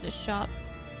 he's just a shop.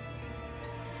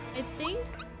 I think...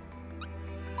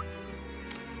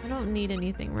 I don't need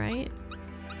anything, right?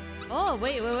 Oh,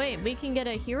 wait. We can get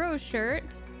a hero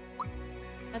shirt.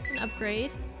 That's an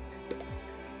upgrade.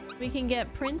 We can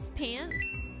get Prince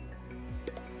pants.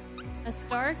 A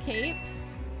star cape.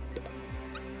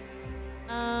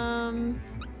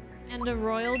 And a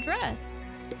royal dress.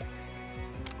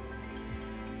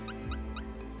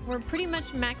 We're pretty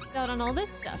much maxed out on all this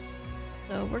stuff.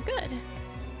 So we're good.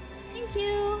 Thank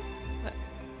you. What?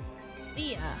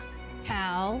 See ya,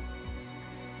 pal.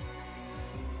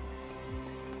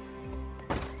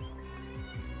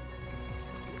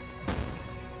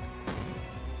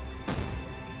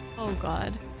 Oh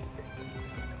god.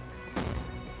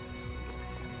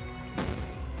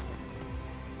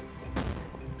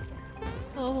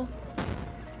 Oh.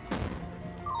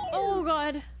 Oh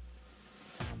god.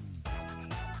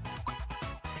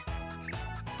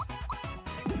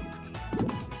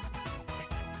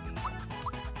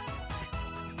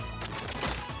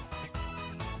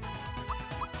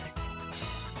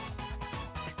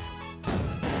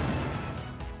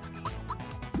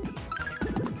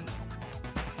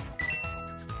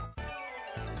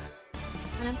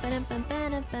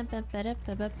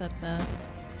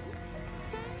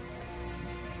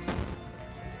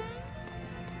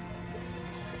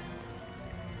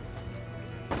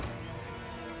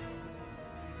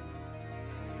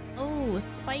 Oh,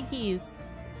 spikies.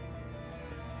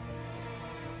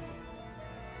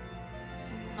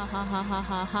 Ha ha ha ha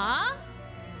ha ha.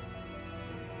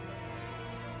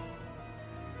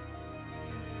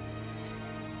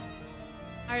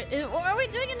 Are we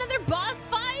doing another boss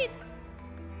fight?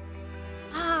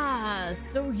 Ah,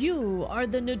 so you are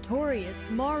the notorious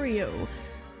Mario.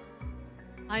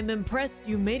 I'm impressed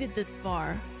you made it this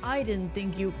far. I didn't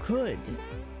think you could.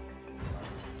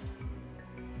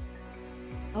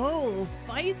 Oh,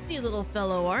 feisty little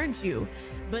fellow, aren't you?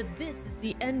 But this is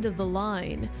the end of the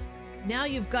line. Now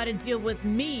you've got to deal with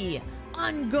me.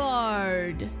 On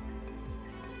guard.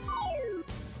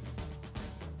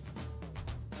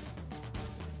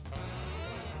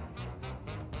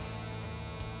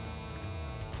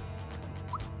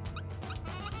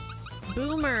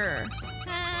 Boomer.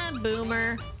 Ah,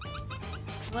 boomer.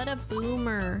 What a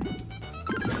boomer.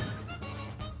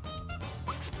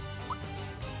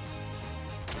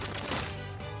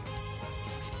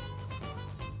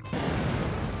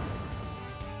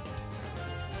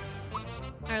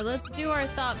 Alright, let's do our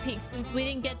thought peek since we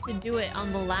didn't get to do it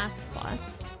on the last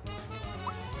boss.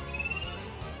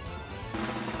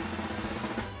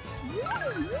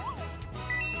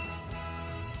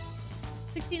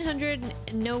 $1,600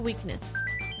 and no weakness.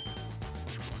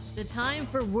 The time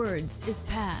for words is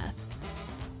past.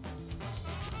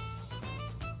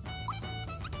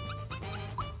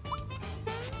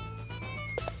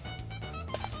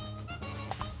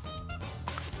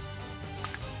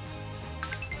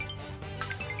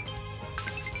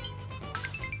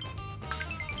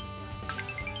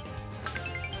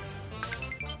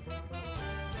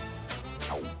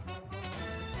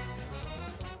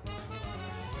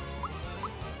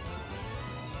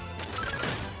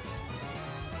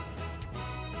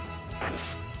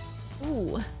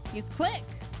 Ooh, he's quick.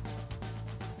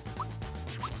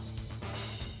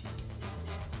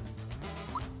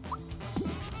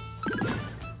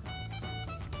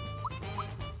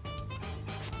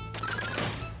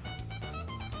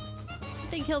 I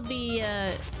think he'll be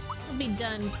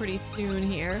done pretty soon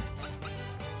here.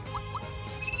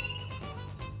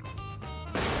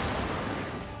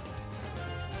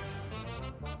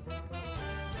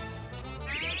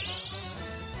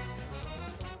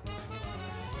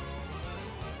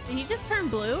 Did he just turn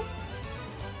blue?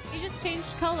 He just changed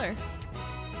color.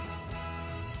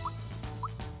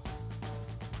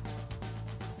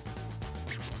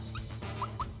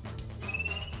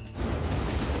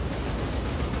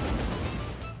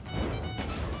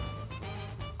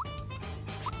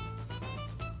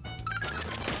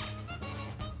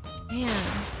 Man,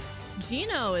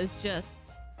 Gino is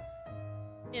just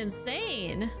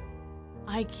insane.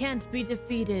 I can't be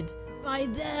defeated by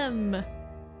them.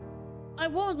 I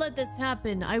won't let this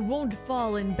happen. I won't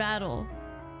fall in battle.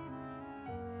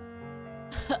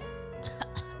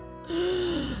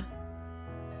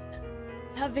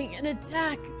 Having an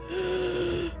attack.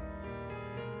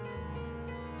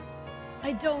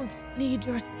 I don't need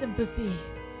your sympathy.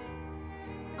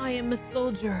 I am a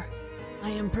soldier.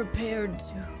 I am prepared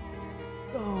to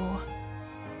go.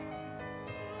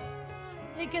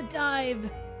 Take a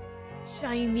dive,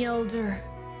 Shine Elder.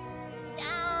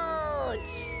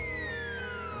 Ouch!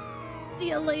 See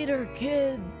you later,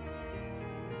 kids.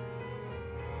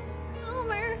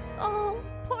 Boomer! Oh,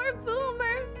 poor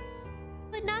Boomer!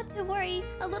 But not to worry,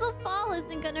 a little fall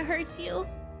isn't gonna hurt you.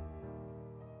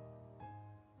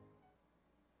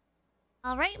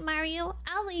 Alright, Mario,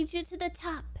 I'll lead you to the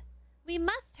top. We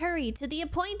must hurry to the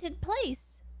appointed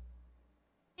place.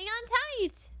 Hang on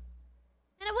tight!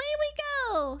 And away we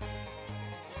go!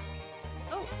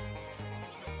 Oh.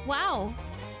 Wow.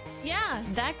 Yeah,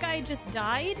 that guy just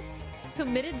died?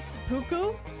 Committed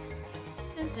seppuku?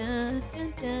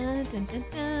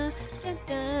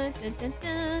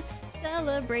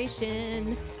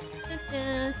 Celebration.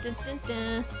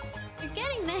 You're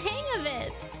getting the hang of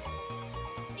it.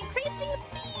 Increasing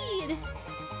speed.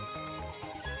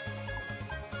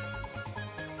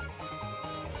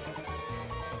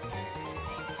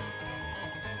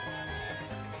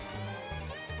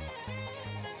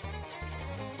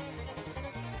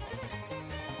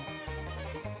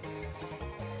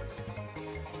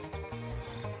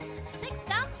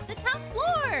 stop the top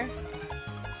floor!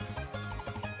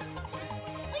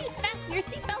 Please fasten your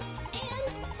seatbelts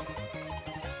and...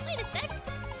 Wait a sec.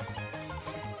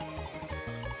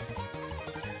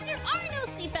 There are no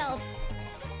seatbelts!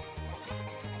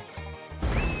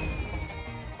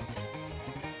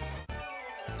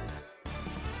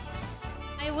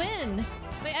 I win!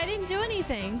 Wait, I didn't do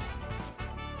anything.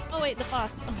 Oh wait, the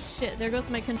boss. Oh shit, there goes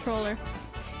my controller.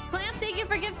 Clamp, thank you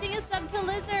for gifting a sub to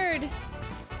Lizard.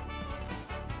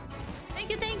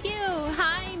 Thank you.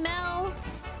 Hi, Mel.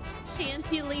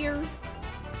 Chanticleer.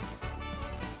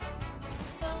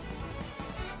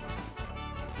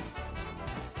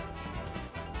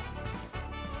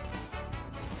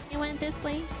 It went this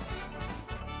way.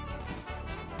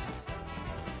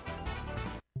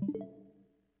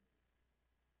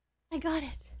 I got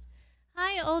it.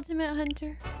 Hi, Ultimate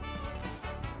Hunter.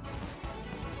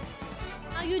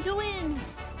 How you doing?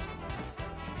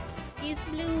 He's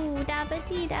blue. Da ba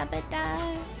dee da ba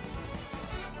da.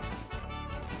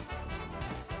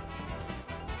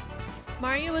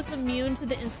 Mario was immune to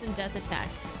the instant death attack.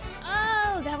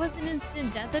 Oh, that was an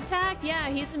instant death attack? Yeah,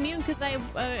 he's immune because I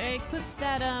equipped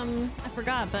that, I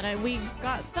forgot, but we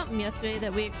got something yesterday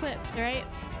that we equipped, right?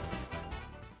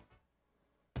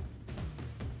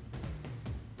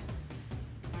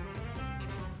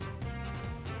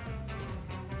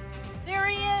 There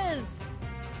he is!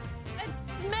 It's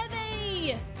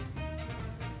Smithy!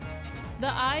 The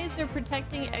eyes are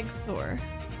protecting Exor.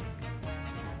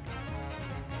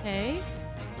 Okay.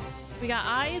 We got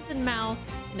eyes and mouth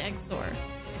and Exor.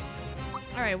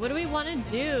 Alright, what do we want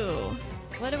to do?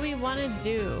 What do we want to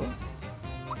do?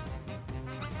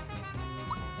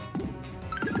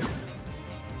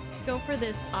 Let's go for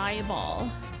this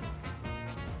eyeball.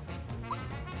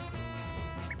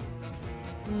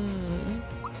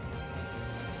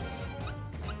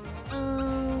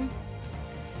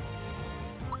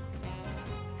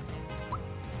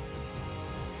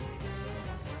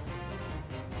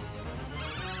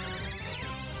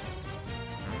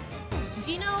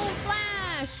 Geno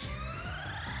Flash!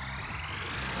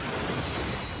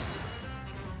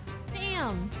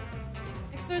 Damn!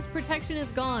 Exor's protection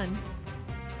is gone.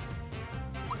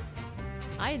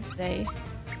 I'd say.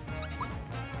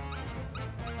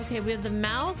 Okay, we have the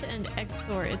mouth and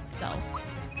Exor itself.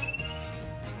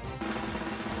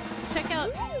 Let's check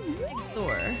out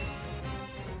Exor.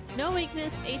 No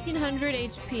weakness, 1800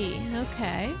 HP.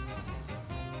 Okay.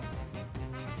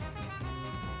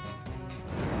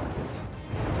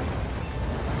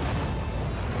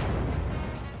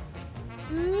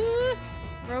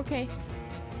 We're okay.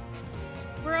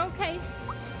 We're okay.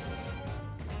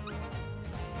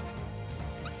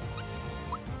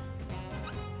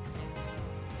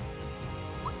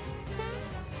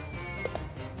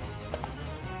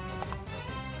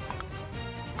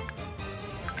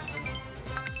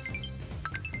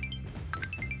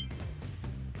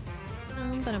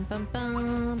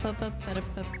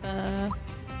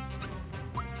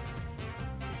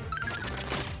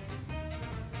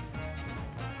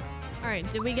 Alright,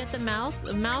 did we get the mouth?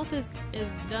 The mouth is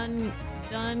done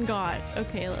got.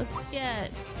 Okay, let's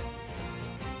get...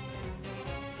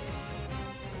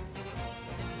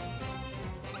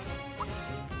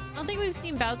 I don't think we've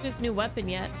seen Bowser's new weapon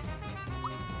yet.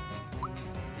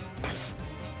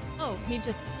 Oh, he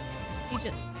just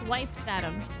swipes at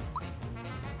him.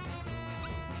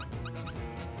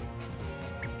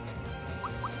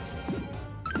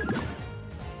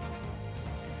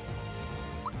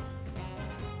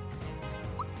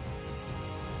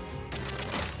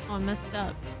 Oh, I messed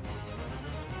up.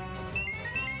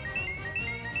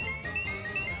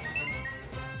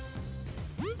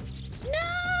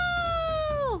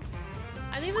 No!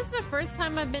 I think this is the first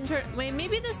time I've been turned... Wait,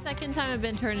 maybe the second time I've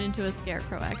been turned into a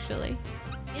scarecrow, actually.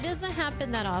 It doesn't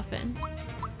happen that often.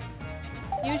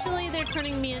 Usually they're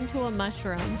turning me into a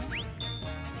mushroom.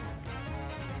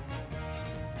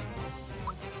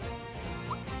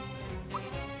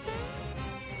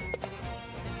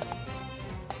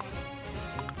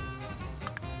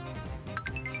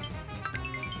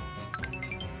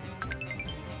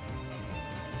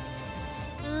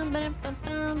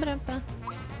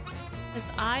 His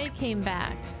eye came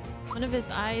back. One of his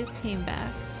eyes came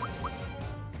back.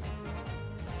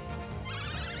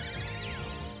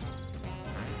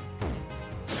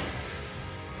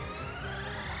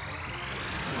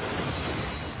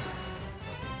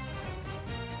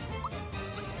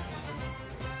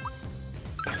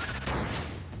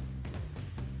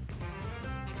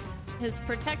 His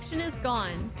protection is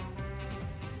gone.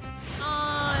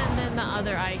 Oh, and then the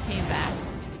other eye came back.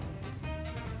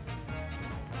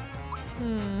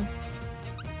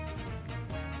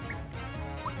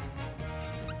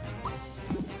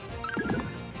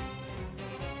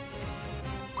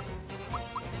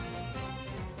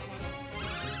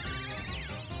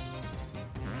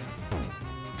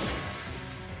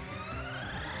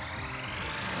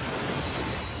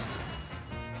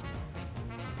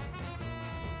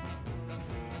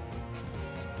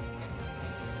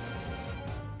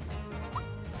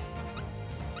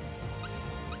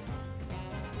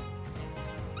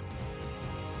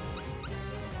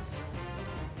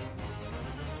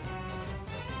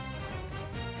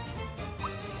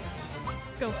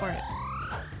 go for it.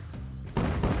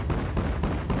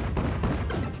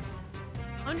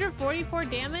 144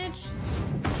 damage?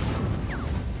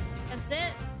 That's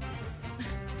it?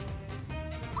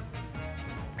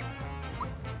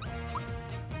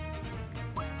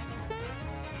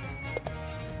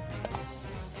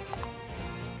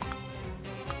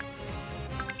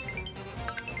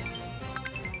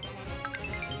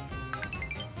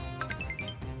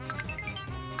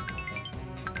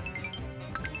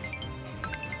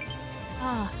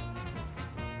 Ah.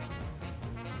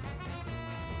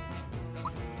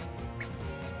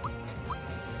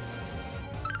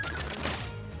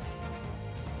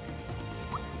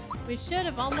 We should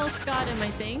have almost got him, I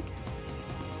think.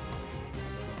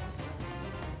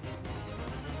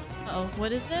 Uh-oh,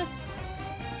 what is this?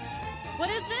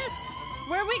 What is this?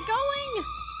 Where are we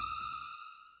going?